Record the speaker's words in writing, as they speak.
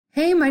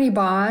Money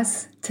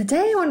Boss.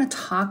 Today I want to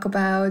talk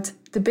about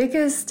the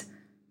biggest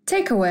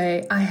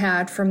takeaway I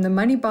had from the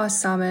Money Boss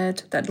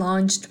Summit that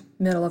launched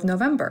middle of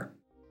November.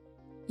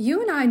 You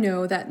and I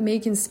know that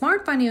making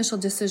smart financial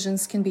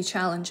decisions can be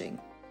challenging.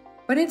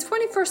 But in the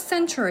 21st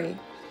century,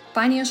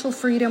 financial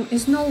freedom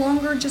is no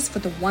longer just for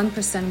the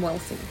 1%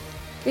 wealthy.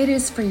 It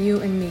is for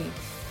you and me.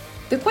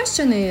 The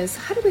question is,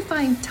 how do we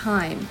find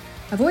time,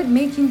 avoid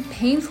making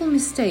painful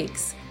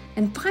mistakes,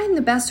 and find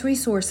the best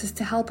resources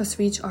to help us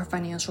reach our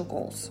financial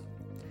goals?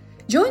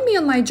 Join me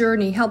on my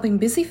journey helping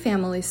busy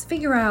families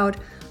figure out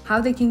how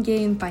they can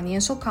gain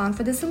financial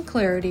confidence and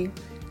clarity,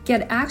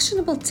 get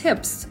actionable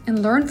tips,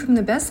 and learn from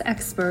the best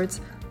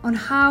experts on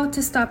how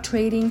to stop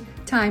trading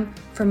time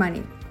for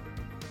money.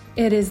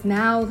 It is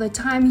now the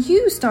time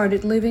you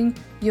started living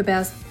your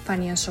best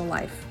financial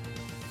life.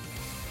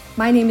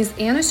 My name is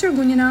Anna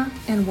Surgunina,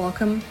 and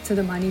welcome to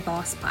the Money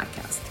Boss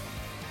Podcast.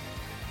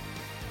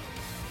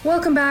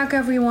 Welcome back,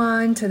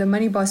 everyone, to the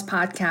Money Boss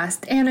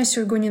Podcast. Anna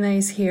Surgunina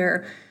is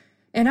here,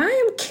 and I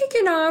am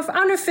kicking off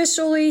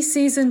unofficially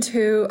season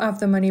 2 of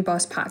the Money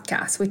Boss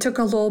Podcast. We took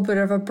a little bit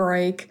of a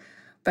break,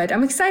 but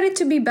I'm excited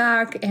to be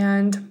back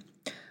and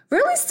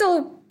really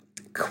still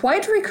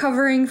quite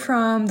recovering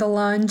from the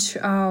launch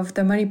of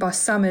the Money Boss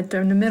Summit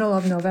in the middle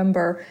of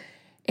November.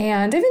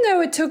 And even though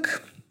it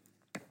took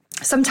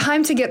some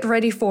time to get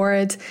ready for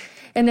it,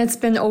 and it's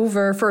been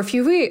over for a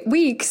few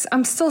weeks,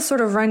 I'm still sort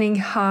of running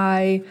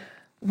high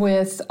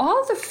with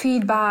all the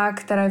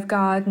feedback that I've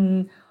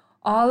gotten,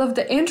 all of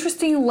the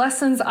interesting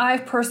lessons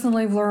I've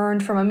personally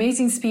learned from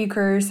amazing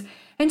speakers,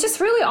 and just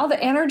really all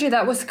the energy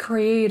that was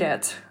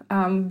created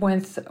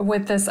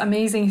with this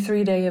amazing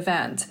 3-day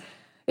event.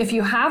 If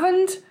you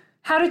haven't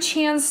had a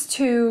chance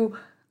to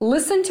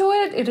listen to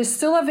it, it is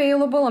still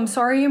available. I'm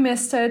sorry you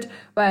missed it,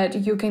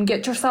 but you can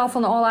get yourself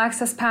an All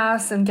Access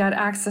Pass and get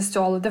access to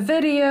all of the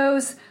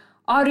videos,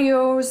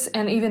 audios,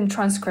 and even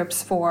transcripts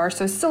so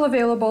it's still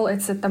available.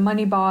 It's at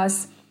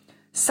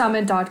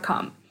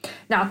themoneybosssummit.com.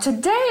 Now,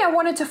 today I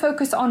wanted to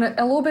focus on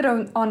a little bit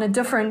on a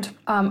different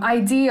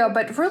idea,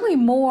 but really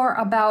more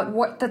about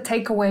what the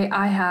takeaway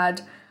I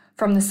had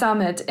from the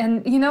summit.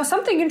 And,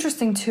 something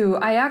interesting too,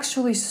 I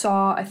actually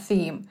saw a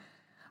theme.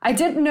 I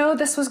didn't know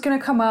this was going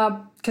to come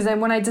up because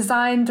when I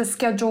designed the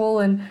schedule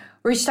and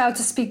reached out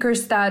to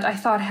speakers that I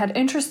thought had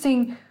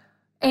interesting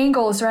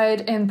angles,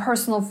 right, in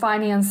personal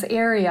finance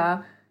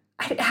area,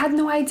 I had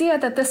no idea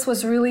that this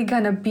was really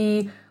going to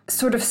be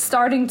sort of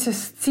starting to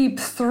seep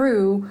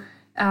through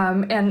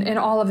in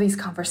all of these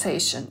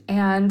conversations.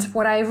 And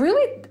what I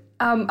really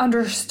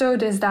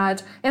understood is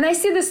that, and I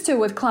see this too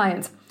with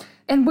clients,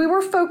 and we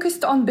were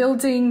focused on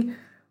building,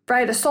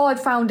 right, a solid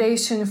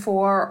foundation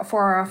for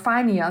our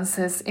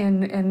finances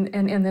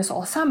in this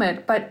All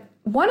Summit. But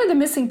one of the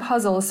missing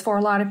puzzles for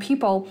a lot of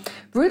people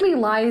really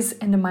lies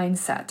in the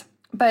mindset.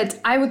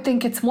 But I would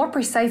think it's more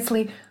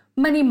precisely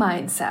money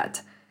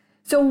mindset.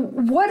 So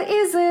what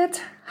is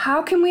it?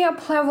 How can we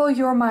up-level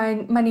your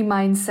money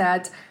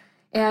mindset?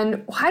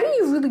 And how do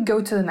you really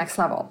go to the next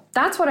level?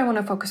 That's what I want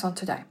to focus on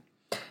today.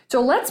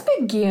 So let's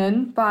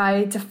begin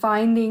by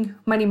defining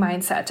money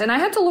mindset. And I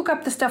had to look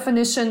up this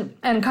definition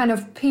and kind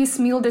of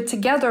piecemealed it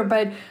together,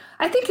 but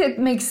I think it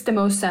makes the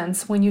most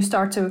sense when you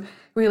start to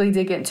really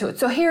dig into it.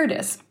 So here it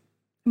is.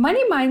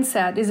 Money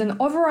mindset is an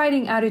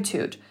overriding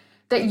attitude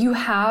that you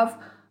have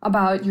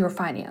about your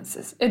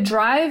finances. It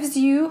drives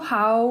you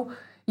how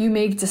you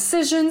make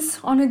decisions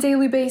on a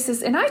daily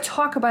basis. And I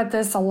talk about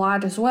this a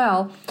lot as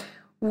well.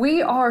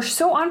 We are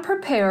so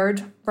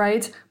unprepared,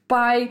 right,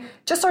 by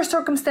just our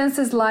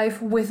circumstances,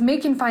 life, with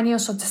making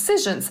financial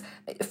decisions.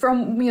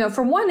 From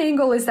one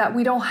angle is that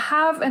we don't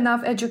have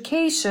enough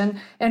education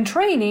and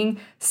training.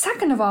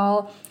 Second of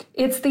all,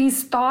 it's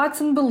these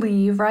thoughts and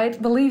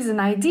beliefs and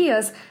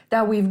ideas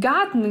that we've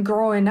gotten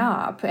growing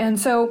up. And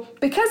so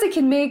because it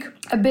can make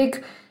a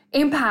big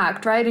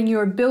impact, right, in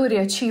your ability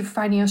to achieve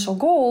financial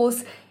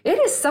goals, it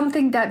is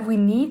something that we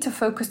need to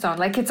focus on.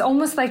 Like, it's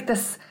almost like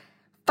this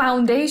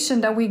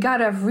foundation that we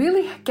gotta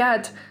really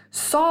get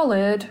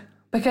solid,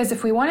 because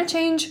if we want to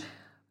change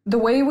the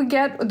way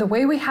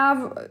we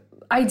have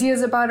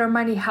ideas about our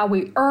money, how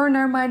we earn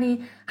our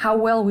money, how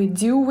well we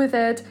do with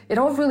it, it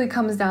all really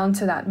comes down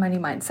to that money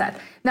mindset.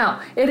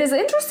 Now, it is an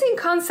interesting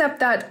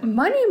concept that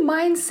money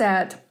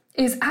mindset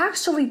is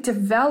actually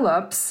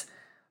develops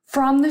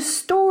from the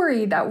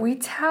story that we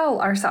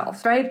tell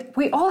ourselves, right?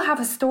 We all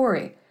have a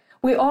story.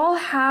 We all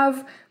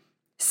have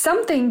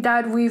something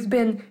that we've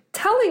been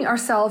telling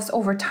ourselves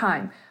over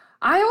time.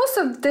 I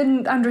also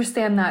didn't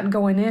understand that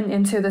going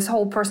into this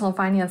whole personal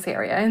finance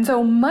area. And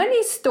so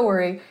money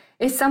story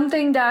is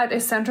something that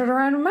is centered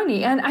around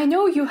money. And I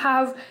know you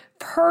have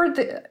heard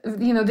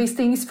these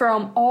things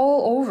from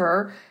all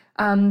over.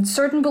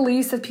 Certain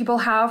beliefs that people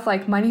have,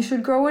 like money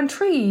should grow on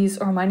trees,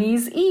 or money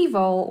is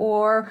evil,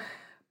 or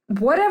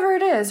whatever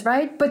it is,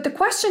 right? But the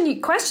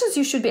questions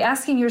you should be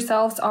asking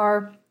yourselves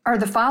are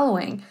the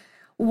following.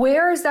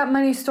 Where is that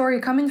money story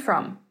coming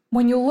from?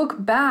 When you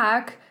look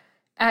back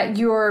at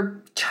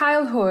your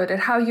childhood, at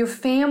how your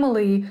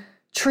family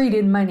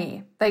treated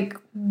money, like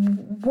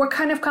what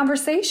kind of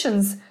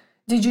conversations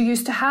did you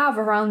used to have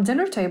around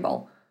dinner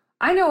table?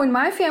 I know in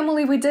my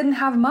family, we didn't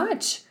have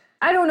much.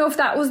 I don't know if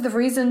that was the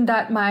reason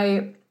that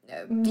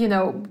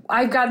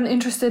I've gotten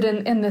interested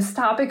in this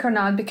topic or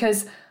not,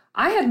 because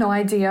I had no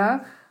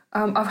idea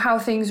of how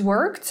things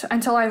worked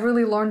until I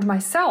really learned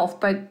myself,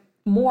 but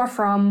more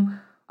from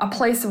a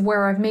place of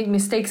where I've made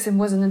mistakes and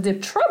was in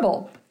deep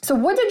trouble. So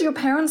what did your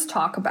parents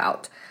talk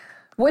about?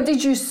 What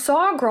did you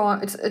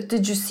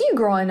see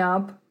growing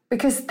up?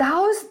 Because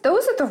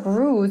those are the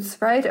roots,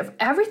 right, of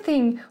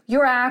everything,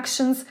 your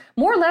actions,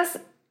 more or less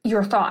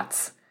your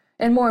thoughts,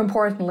 and more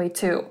importantly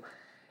too.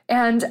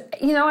 And,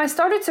 I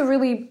started to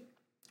really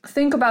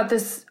think about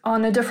this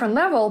on a different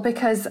level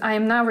because I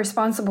am now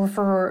responsible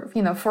for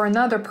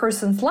another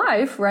person's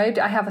life, right?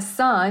 I have a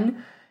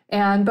son,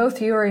 and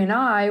both Yuri and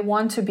I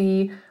want to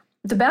be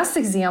the best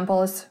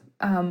examples,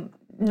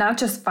 not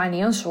just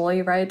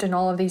financially, right, and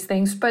all of these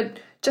things, but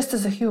just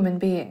as a human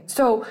being.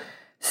 So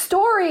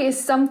story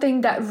is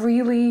something that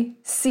really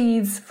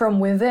seeds from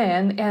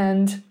within,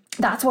 and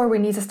that's where we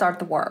need to start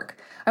the work.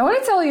 I want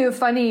to tell you a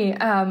funny,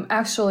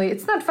 actually,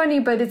 it's not funny,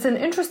 but it's an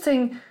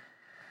interesting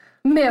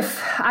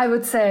myth, I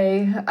would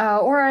say,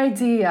 or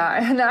idea.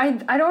 And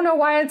I don't know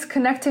why it's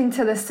connecting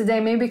to this today,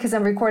 maybe because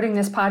I'm recording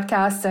this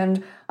podcast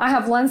and I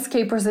have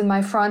landscapers in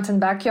my front and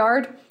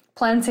backyard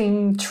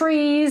planting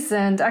trees,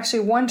 and actually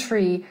one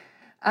tree.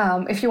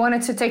 If you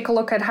wanted to take a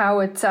look at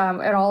how it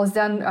all is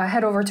done,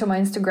 head over to my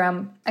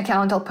Instagram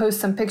account. I'll post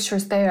some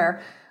pictures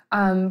there.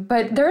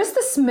 But there is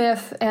this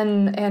myth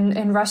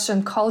in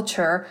Russian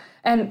culture.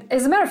 And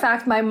as a matter of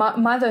fact, my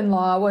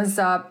mother-in-law was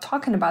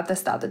talking about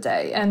this the other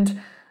day. And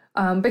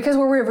because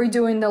we were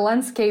redoing the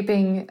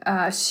landscaping,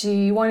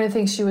 one of the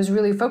things she was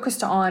really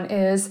focused on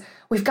is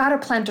we've got to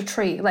plant a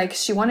tree. Like,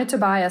 she wanted to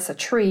buy us a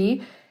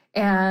tree,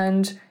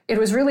 and it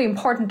was really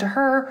important to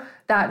her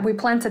that we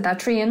planted that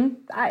tree. And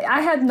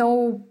I had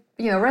no,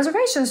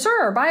 reservation.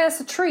 Sure, buy us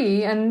a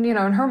tree. And, in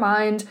her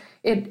mind,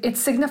 it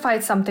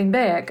signified something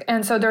big.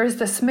 And so there is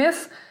this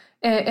myth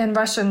in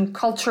Russian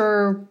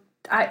culture.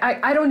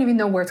 I don't even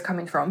know where it's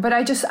coming from, but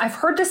I've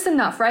heard this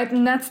enough, right?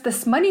 And that's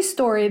this money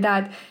story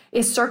that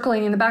is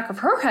circling in the back of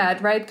her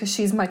head, right? Because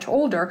she's much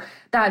older,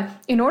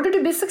 that in order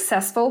to be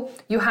successful,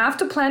 you have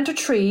to plant a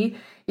tree,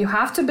 you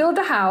have to build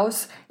a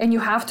house, and you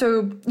have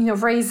to,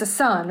 raise a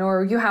son,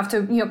 or you have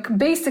to,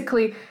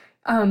 basically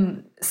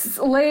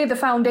lay the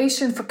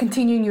foundation for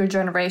continuing your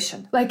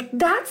generation. Like,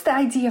 that's the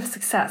idea of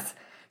success.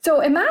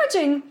 So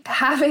imagine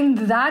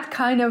having that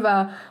kind of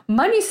a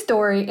money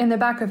story in the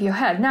back of your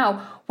head.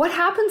 Now, what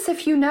happens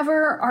if you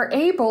never are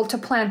able to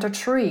plant a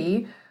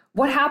tree?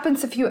 What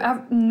happens if you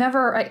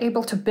never are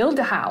able to build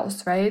a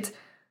house, right?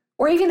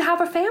 Or even have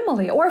a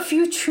family? Or if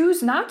you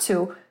choose not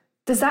to,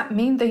 does that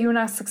mean that you're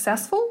not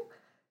successful?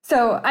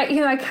 So I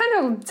kind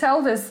of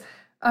tell this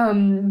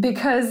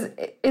because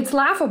it's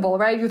laughable,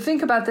 right? You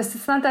think about this,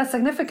 it's not that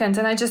significant.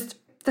 And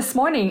this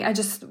morning, I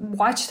just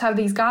watched how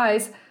these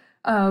guys,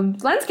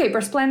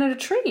 landscapers, planted a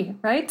tree,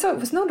 right? So it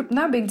was not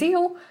a big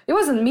deal. It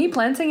wasn't me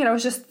planting it. I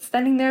was just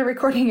standing there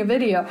recording a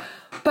video.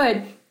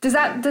 But does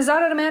that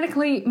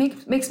automatically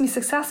makes me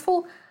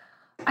successful?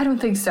 I don't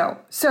think so.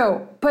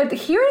 But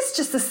here's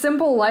just a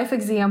simple life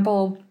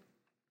example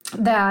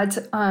that,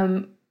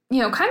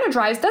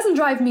 doesn't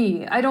drive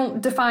me. I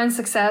don't define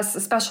success,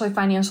 especially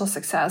financial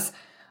success,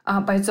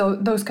 by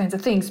those kinds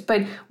of things.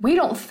 But we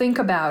don't think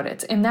about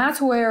it. And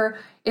that's where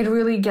it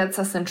really gets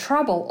us in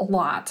trouble a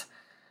lot.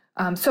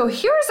 So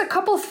here's a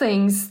couple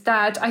things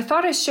that I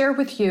thought I'd share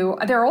with you.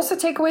 There are also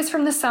takeaways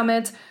from the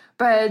summit,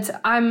 but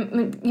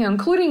I'm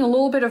including a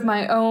little bit of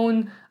my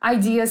own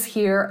ideas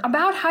here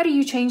about how do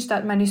you change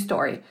that money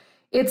story.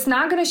 It's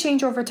not going to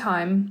change over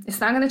time. It's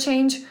not going to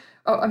change.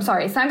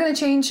 It's not going to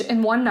change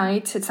in one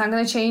night. It's not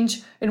going to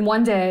change in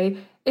one day.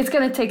 It's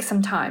going to take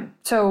some time.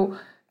 So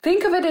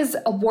think of it as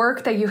a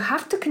work that you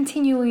have to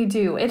continually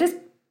do. And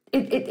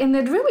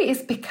it really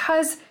is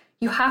because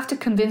you have to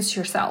convince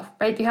yourself,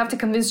 right? You have to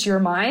convince your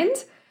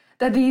mind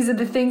that these are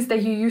the things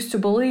that you used to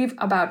believe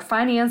about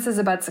finances,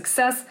 about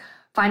success,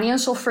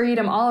 financial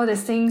freedom, all of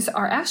these things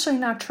are actually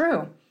not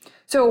true.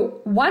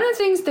 So one of the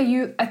things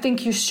that I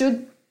think you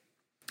should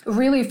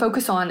really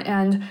focus on,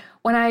 and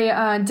when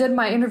I did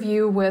my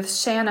interview with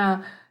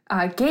Shanna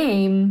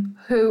Game,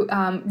 who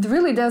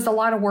really does a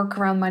lot of work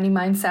around money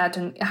mindset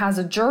and has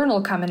a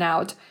journal coming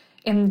out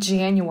in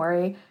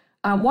January,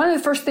 one of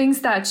the first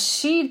things that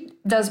she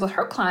does with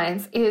her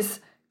clients is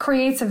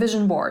creates a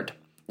vision board.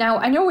 Now,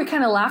 I know we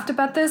kind of laughed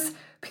about this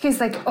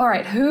because all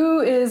right, who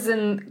is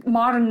in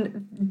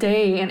modern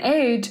day and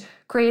age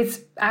creates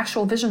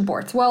actual vision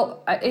boards?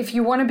 Well, if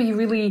you want to be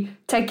really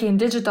techy and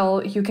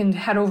digital, you can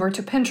head over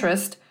to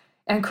Pinterest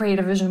and create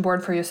a vision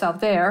board for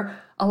yourself there.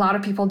 A lot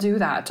of people do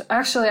that.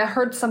 Actually, I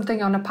heard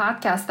something on a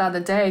podcast the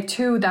other day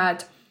too,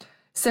 that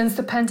since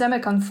the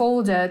pandemic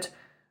unfolded,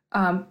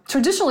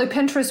 traditionally,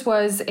 Pinterest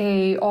was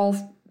a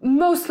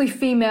mostly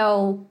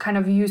female kind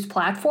of used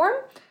platform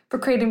for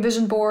creating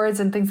vision boards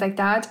and things like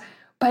that.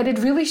 But it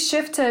really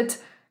shifted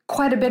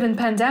quite a bit in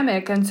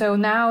pandemic. And so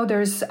now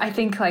there's, I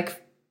think,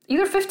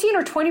 either 15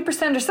 or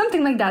 20% or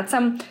something like that,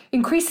 some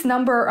increased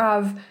number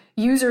of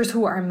users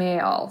who are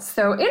male.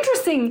 So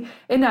interesting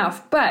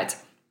enough, but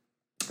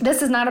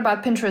this is not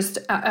about Pinterest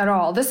at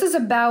all. This is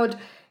about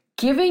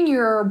giving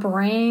your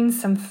brain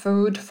some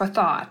food for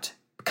thought.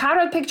 Cut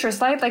out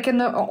pictures, like in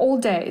the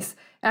old days.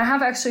 And I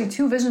have actually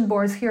 2 vision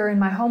boards here in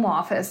my home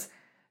office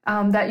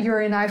that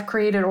Yuri and I've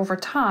created over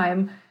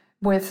time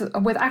with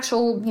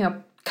actual,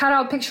 cut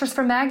out pictures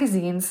from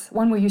magazines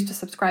when we used to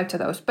subscribe to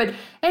those. But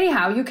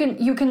anyhow, you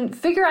can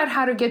figure out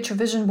how to get your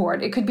vision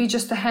board. It could be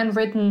just a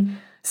handwritten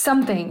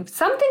something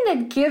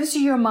that gives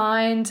your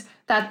mind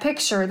that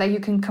picture that you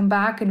can come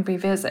back and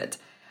revisit.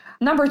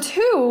 Number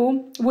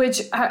 2,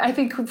 which I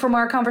think from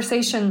our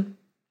conversation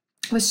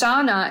with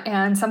Shauna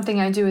and something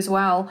I do as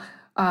well,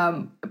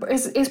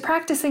 is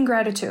practicing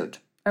gratitude.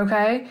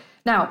 Okay.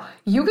 Now,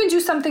 you can do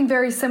something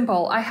very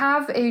simple. I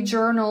have a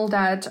journal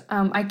that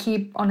I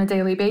keep on a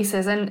daily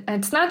basis, and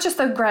it's not just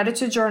a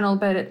gratitude journal,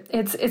 but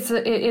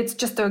it's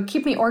just a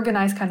keep me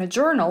organized kind of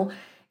journal.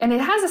 And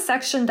it has a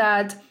section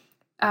that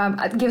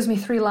gives me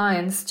 3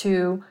 lines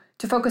to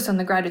focus on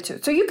the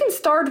gratitude. So you can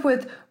start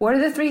with, what are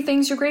the 3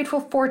 things you're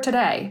grateful for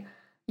today?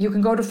 You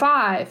can go to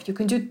 5. You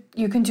can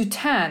do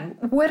 10.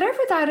 Whatever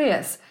that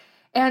is.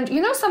 And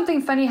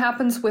something funny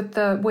happens with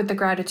the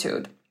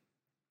gratitude.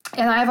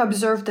 And I've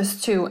observed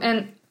this too.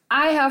 And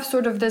I have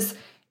sort of this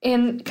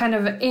in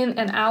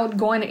and out,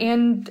 going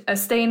in,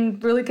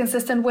 staying really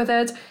consistent with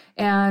it,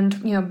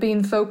 and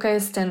being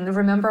focused and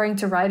remembering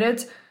to write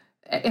it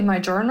in my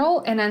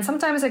journal. And then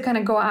sometimes I kind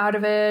of go out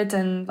of it,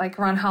 and like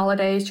around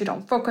holidays, you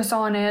don't focus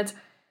on it.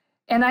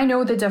 And I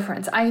know the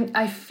difference.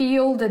 I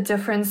feel the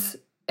difference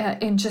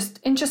in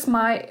just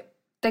my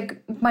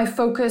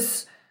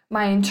focus,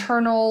 my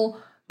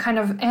internal kind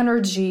of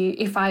energy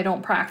if I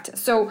don't practice.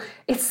 So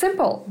it's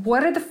simple.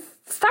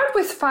 Start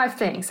with 5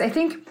 things. I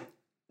think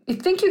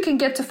you can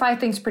get to 5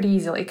 things pretty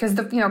easily, because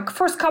the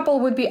first couple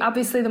would be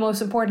obviously the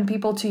most important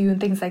people to you and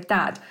things like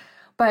that.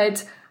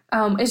 But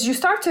as you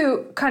start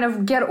to kind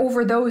of get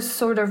over those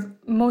sort of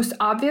most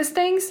obvious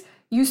things,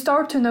 you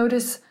start to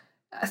notice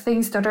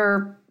things that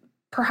are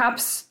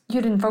perhaps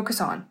you didn't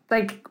focus on.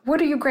 Like, what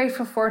are you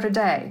grateful for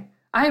today?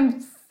 I'm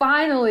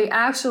finally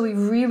actually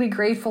really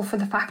grateful for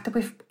the fact that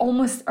we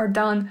almost are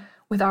done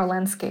with our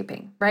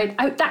landscaping, right?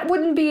 That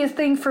wouldn't be a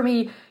thing for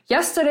me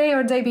yesterday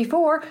or the day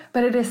before,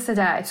 but it is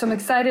today. So I'm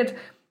excited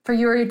for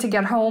Yuri to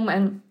get home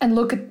and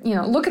look at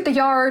the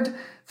yard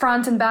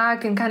front and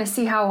back and kind of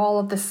see how all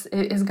of this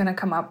is going to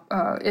come up,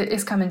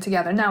 is coming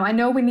together. Now, I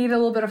know we need a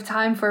little bit of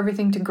time for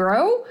everything to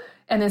grow,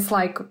 and it's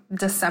like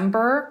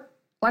December.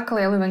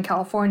 Luckily, I live in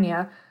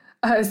California,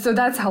 so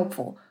that's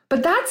helpful.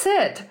 But that's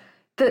it.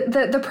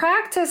 The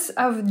practice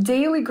of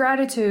daily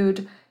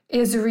gratitude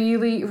is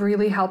really,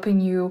 really helping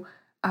you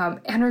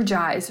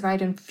energize,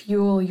 right, and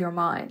fuel your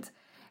mind.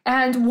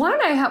 And one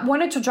I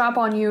wanted to drop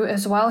on you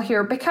as well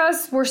here,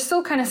 because we're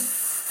still kind of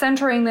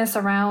centering this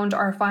around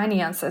our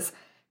finances.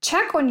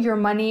 Check on your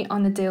money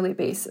on a daily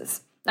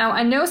basis. Now,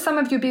 I know some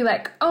of you be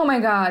like, oh my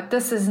God,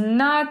 this is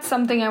not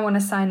something I want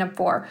to sign up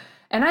for.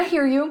 And I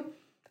hear you.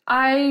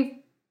 I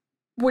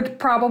would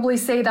probably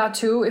say that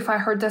too if I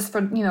heard this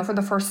for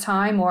the first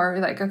time, or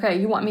like, okay,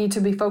 you want me to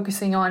be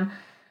focusing on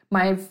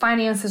my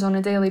finances on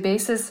a daily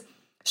basis.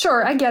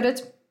 Sure, I get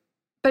it.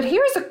 But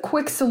here's a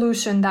quick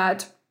solution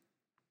that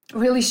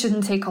really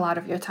shouldn't take a lot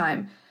of your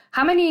time.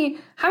 How many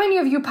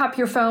of you pop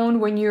your phone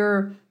when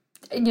you're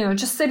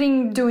just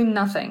sitting doing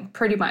nothing,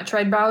 pretty much,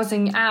 right?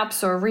 Browsing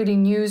apps or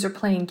reading news or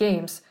playing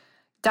games.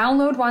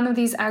 Download one of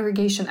these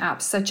aggregation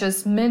apps, such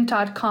as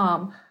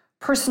Mint.com,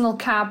 Personal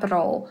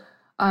Capital,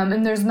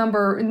 and there's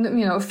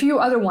a few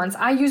other ones.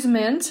 I use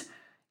Mint,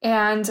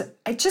 and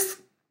I just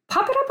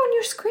pop it up on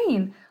your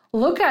screen.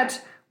 Look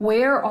at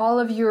where all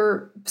of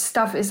your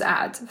stuff is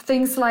at.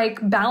 Things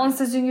like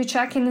balances in your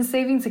checking and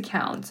savings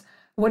accounts.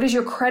 What is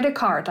your credit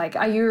card like?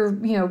 Are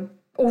you,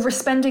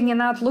 overspending and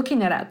not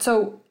looking at it?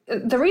 So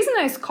the reason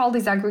I call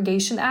these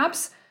aggregation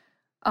apps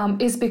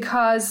is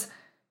because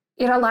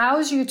it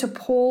allows you to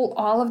pull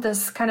all of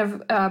this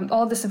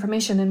all of this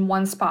information in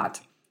one spot.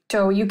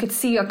 So you could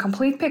see a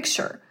complete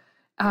picture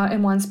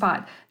in one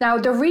spot. Now,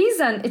 the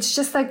reason, it's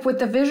just like with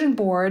the vision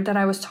board that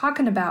I was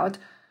talking about,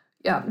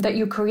 that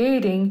you're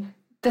creating,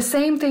 the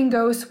same thing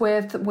goes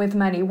with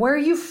money. Where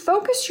you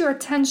focus your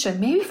attention,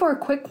 maybe for a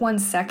quick 1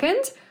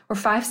 second or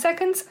 5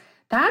 seconds,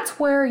 that's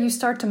where you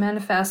start to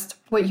manifest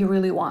what you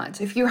really want.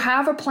 If you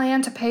have a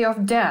plan to pay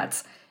off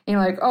debts, and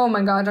you're like, oh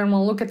my God, I don't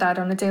want to look at that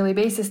on a daily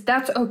basis,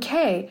 that's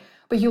okay.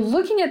 But you're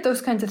looking at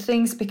those kinds of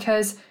things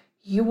because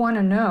you want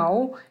to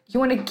know, you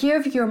want to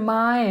give your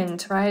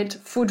mind, right,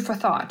 food for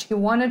thought. You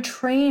want to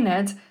train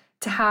it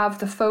to have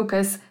the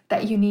focus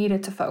that you need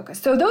it to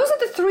focus. So those are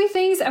the 3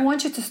 things I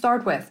want you to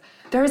start with.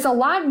 There is a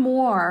lot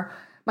more,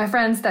 my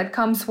friends, that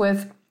comes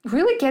with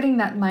really getting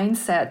that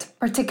mindset,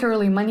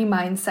 particularly money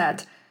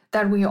mindset,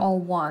 that we all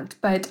want.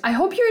 But I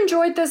hope you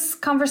enjoyed this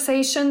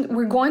conversation.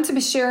 We're going to be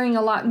sharing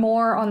a lot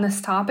more on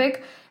this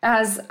topic.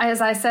 As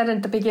I said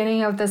at the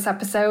beginning of this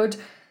episode,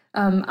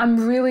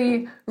 I'm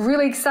really,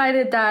 really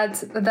excited that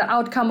the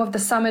outcome of the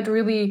summit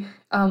really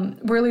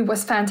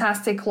was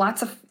fantastic.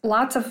 Lots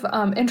of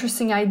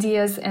interesting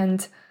ideas,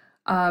 and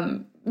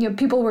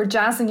people were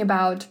jazzing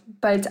about,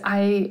 but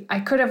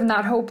I could have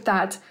not hoped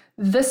that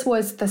this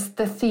was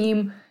the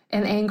theme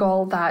and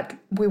angle that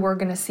we were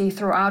going to see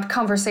throughout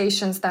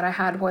conversations that I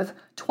had with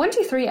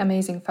 23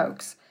 amazing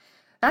folks.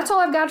 That's all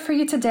I've got for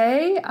you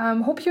today.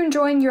 Hope you're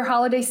enjoying your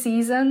holiday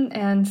season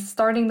and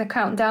starting the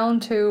countdown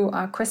to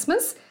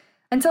Christmas.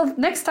 Until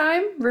next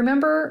time,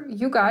 remember,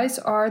 you guys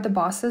are the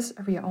bosses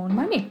of your own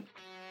money.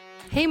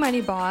 Hey,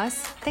 Money Boss.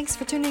 Thanks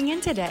for tuning in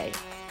today.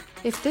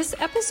 If this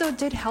episode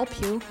did help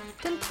you,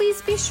 then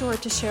please be sure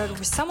to share it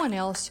with someone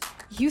else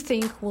you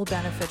think will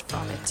benefit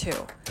from it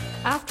too.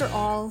 After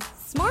all,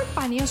 smart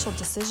financial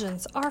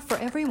decisions are for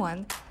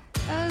everyone.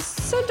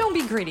 So don't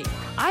be greedy.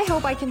 I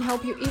hope I can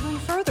help you even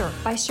further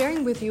by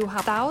sharing with you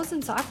how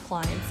thousands of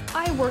clients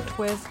I worked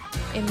with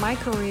in my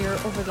career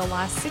over the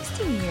last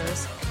 16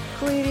 years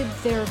created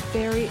their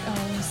very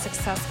own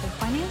successful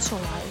financial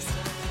lives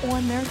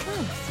on their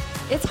terms.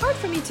 It's hard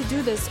for me to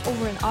do this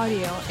over an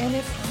audio, and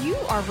if you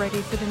are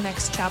ready for the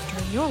next chapter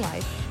in your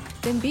life,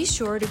 then be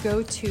sure to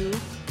go to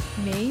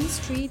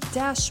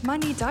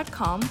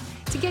mainstreet-money.com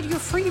to get your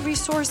free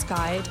resource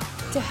guide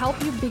to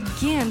help you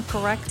begin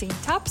correcting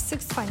top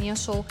 6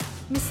 financial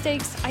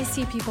mistakes I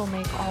see people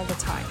make all the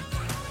time,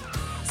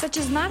 such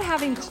as not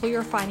having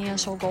clear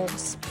financial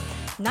goals,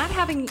 not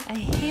having a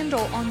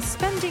handle on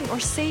spending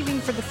or saving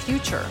for the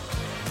future,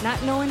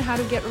 not knowing how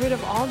to get rid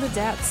of all the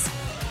debts,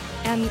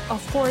 and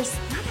of course,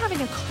 not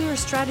having a clear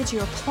strategy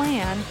or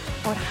plan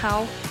on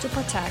how to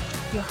protect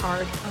your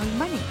hard-earned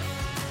money.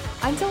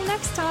 Until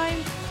next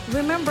time,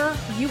 remember,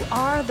 you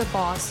are the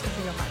boss of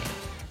your money.